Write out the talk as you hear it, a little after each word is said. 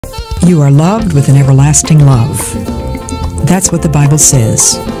You are loved with an everlasting love. That's what the Bible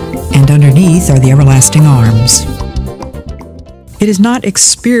says. And underneath are the everlasting arms. It is not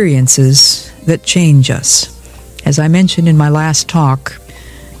experiences that change us. As I mentioned in my last talk,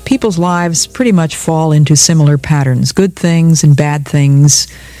 people's lives pretty much fall into similar patterns, good things and bad things,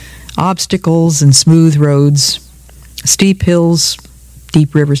 obstacles and smooth roads, steep hills,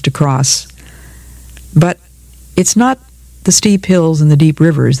 deep rivers to cross. But it's not the steep hills and the deep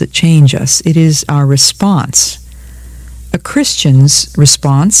rivers that change us. It is our response. A Christian's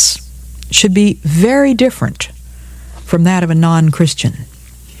response should be very different from that of a non-Christian.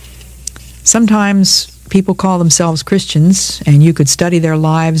 Sometimes people call themselves Christians, and you could study their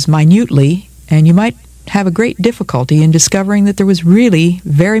lives minutely, and you might have a great difficulty in discovering that there was really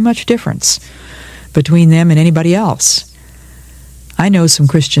very much difference between them and anybody else. I know some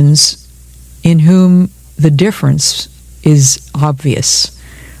Christians in whom the difference is obvious.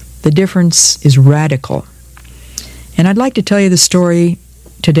 The difference is radical. And I'd like to tell you the story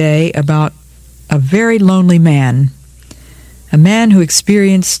today about a very lonely man, a man who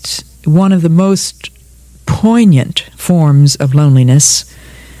experienced one of the most poignant forms of loneliness,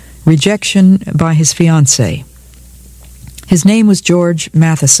 rejection by his fiancée. His name was George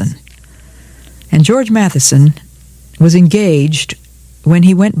Matheson. And George Matheson was engaged when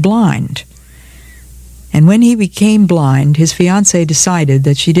he went blind. And when he became blind, his fiancée decided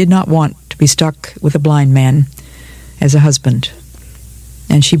that she did not want to be stuck with a blind man as a husband,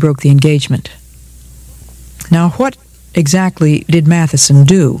 and she broke the engagement. Now, what exactly did Matheson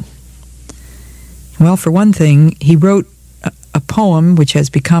do? Well, for one thing, he wrote a poem which has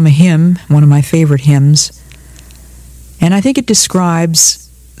become a hymn, one of my favorite hymns, and I think it describes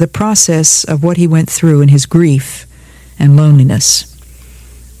the process of what he went through in his grief and loneliness.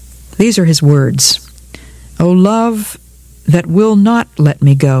 These are his words. O love that will not let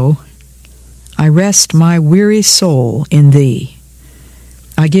me go, I rest my weary soul in thee.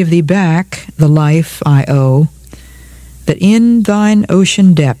 I give thee back the life I owe, that in thine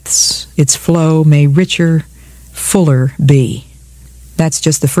ocean depths its flow may richer, fuller be. That's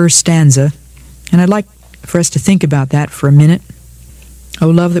just the first stanza, and I'd like for us to think about that for a minute. O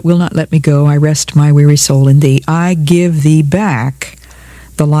love that will not let me go, I rest my weary soul in thee. I give thee back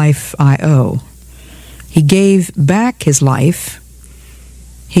the life I owe. He gave back his life,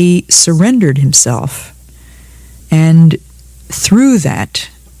 he surrendered himself, and through that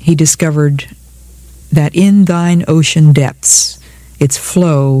he discovered that in thine ocean depths its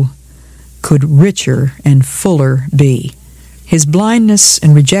flow could richer and fuller be. His blindness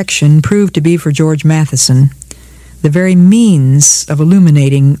and rejection proved to be for George Matheson the very means of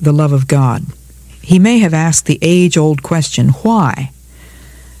illuminating the love of God. He may have asked the age-old question, why?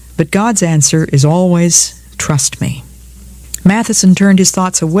 But God's answer is always, trust me. Matheson turned his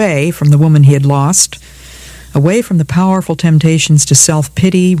thoughts away from the woman he had lost, away from the powerful temptations to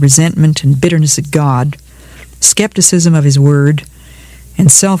self-pity, resentment, and bitterness at God, skepticism of his word, and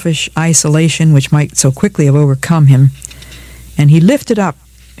selfish isolation which might so quickly have overcome him, and he lifted up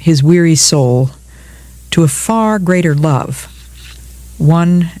his weary soul to a far greater love,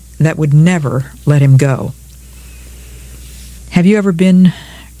 one that would never let him go. Have you ever been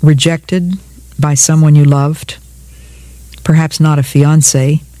rejected by someone you loved? Perhaps not a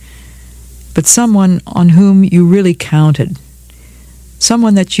fiancé, but someone on whom you really counted.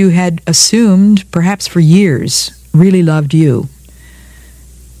 Someone that you had assumed, perhaps for years, really loved you.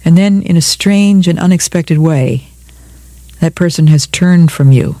 And then, in a strange and unexpected way, that person has turned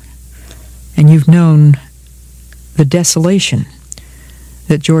from you, and you've known the desolation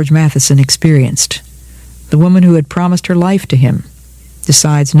that George Matheson experienced. The woman who had promised her life to him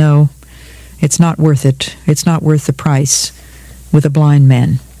decides, no, it's not worth it. It's not worth the price with a blind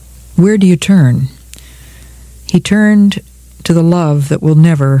man. Where do you turn? He turned to the love that will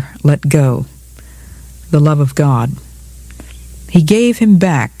never let go, the love of God. He gave him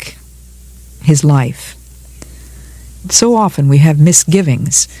back his life. So often we have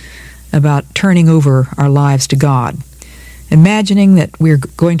misgivings about turning over our lives to God, imagining that we're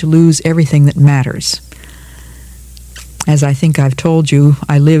going to lose everything that matters. As I think I've told you,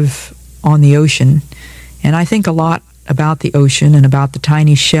 I live on the ocean, and I think a lot about the ocean and about the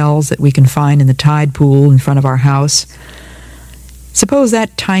tiny shells that we can find in the tide pool in front of our house. Suppose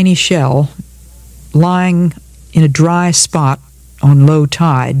that tiny shell, lying in a dry spot on low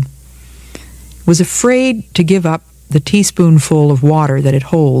tide, was afraid to give up the teaspoonful of water that it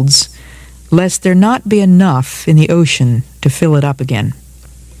holds, lest there not be enough in the ocean to fill it up again.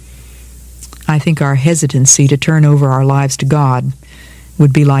 I think our hesitancy to turn over our lives to God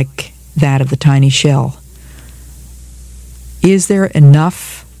would be like that of the tiny shell. Is there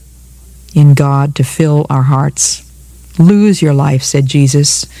enough in God to fill our hearts. Lose your life, said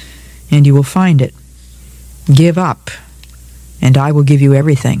Jesus, and you will find it. Give up, and I will give you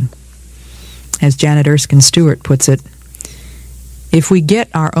everything. As Janet Erskine Stewart puts it, if we get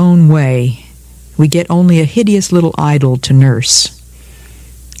our own way, we get only a hideous little idol to nurse.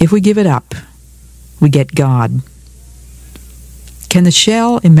 If we give it up, we get God. Can the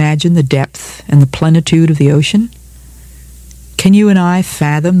shell imagine the depth and the plenitude of the ocean? Can you and I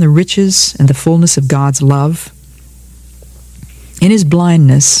fathom the riches and the fullness of God's love? In his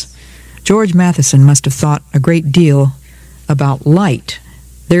blindness, George Matheson must have thought a great deal about light.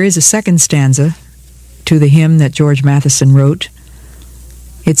 There is a second stanza to the hymn that George Matheson wrote.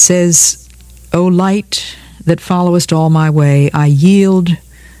 It says, "O light that followest all my way, I yield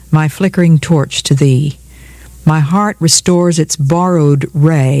my flickering torch to thee. My heart restores its borrowed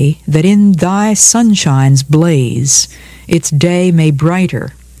ray, that in thy sunshine's blaze its day may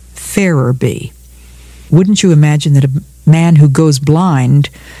brighter, fairer be." Wouldn't you imagine that a man who goes blind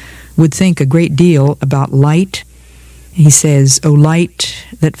would think a great deal about light? He says, "O light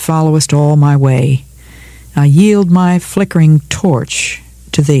that followest all my way, I yield my flickering torch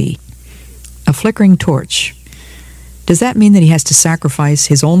to thee." A flickering torch. Does that mean that he has to sacrifice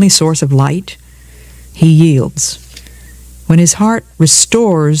his only source of light? He yields. When his heart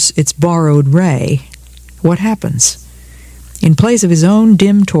restores its borrowed ray, what happens? In place of his own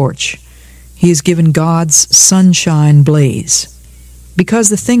dim torch, he is given God's sunshine blaze. Because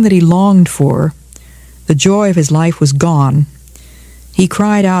the thing that he longed for, the joy of his life, was gone, he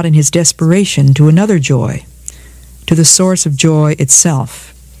cried out in his desperation to another joy, to the source of joy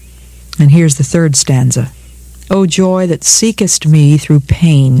itself. And here's the third stanza. "O joy that seekest me through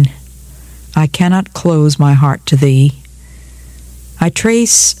pain, I cannot close my heart to thee. I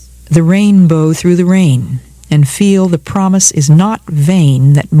trace the rainbow through the rain, and feel the promise is not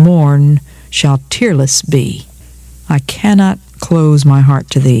vain that morn shall tearless be. I cannot close my heart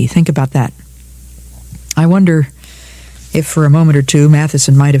to thee." Think about that. I wonder if for a moment or two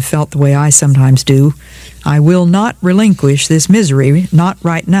Matheson might have felt the way I sometimes do. I will not relinquish this misery, not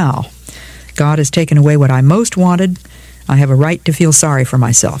right now. God has taken away what I most wanted. I have a right to feel sorry for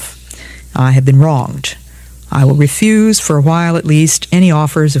myself. I have been wronged. I will refuse, for a while at least, any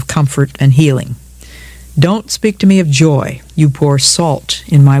offers of comfort and healing. Don't speak to me of joy, you pour salt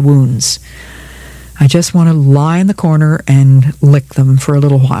in my wounds. I just want to lie in the corner and lick them for a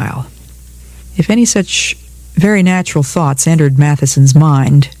little while. If any such very natural thoughts entered Matheson's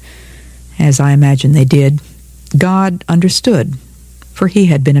mind, as I imagine they did, God understood, for he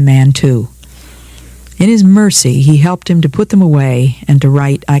had been a man too. In his mercy, he helped him to put them away and to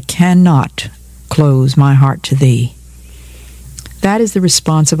write, "I cannot close my heart to thee." That is the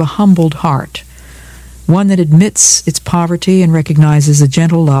response of a humbled heart, one that admits its poverty and recognizes the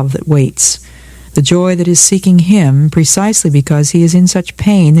gentle love that waits, the joy that is seeking him precisely because he is in such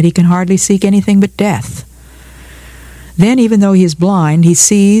pain that he can hardly seek anything but death. Then, even though he is blind, he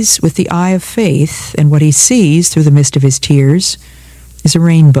sees with the eye of faith, and what he sees through the mist of his tears is a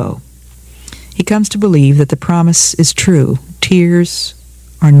rainbow. He comes to believe that the promise is true. Tears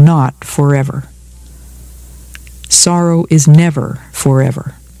are not forever. Sorrow is never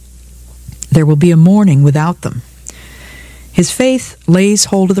forever. There will be a morning without them. His faith lays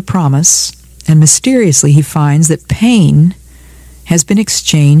hold of the promise, and mysteriously he finds that pain has been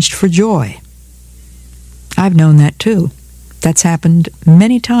exchanged for joy. I've known that too. That's happened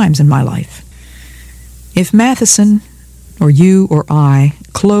many times in my life. If Matheson, or you or I,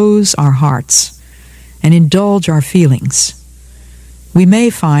 close our hearts and indulge our feelings, we may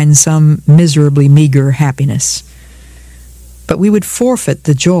find some miserably meager happiness, but we would forfeit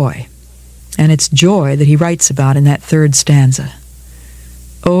the joy, and it's joy that he writes about in that third stanza.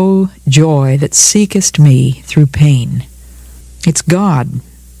 "O joy that seekest me through pain." It's God.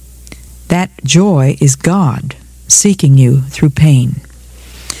 That joy is God seeking you through pain.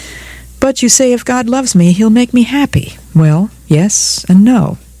 But you say, if God loves me, he'll make me happy. Well, yes and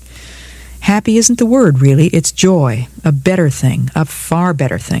no. Happy isn't the word, really. It's joy, a better thing, a far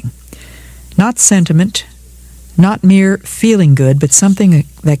better thing. Not sentiment, not mere feeling good, but something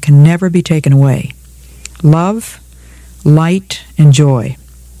that can never be taken away. Love, light, and joy.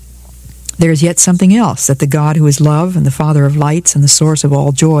 There is yet something else that the God who is love and the Father of lights and the source of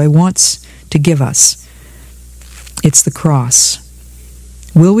all joy wants to give us. It's the cross.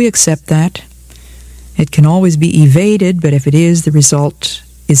 Will we accept that? It can always be evaded, but if it is, the result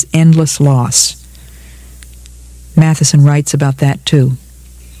is endless loss. Matheson writes about that too.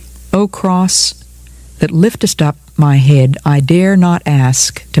 "O cross that liftest up my head, I dare not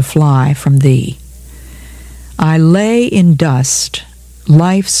ask to fly from thee. I lay in dust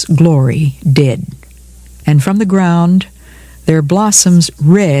life's glory dead, and from the ground there blossoms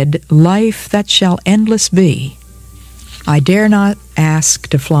red life that shall endless be. I dare not ask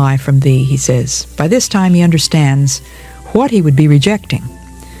to fly from thee, he says. By this time he understands what he would be rejecting.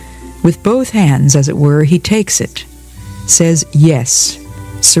 With both hands, as it were, he takes it, says yes,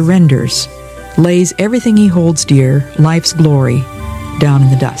 surrenders, lays everything he holds dear, life's glory, down in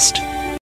the dust.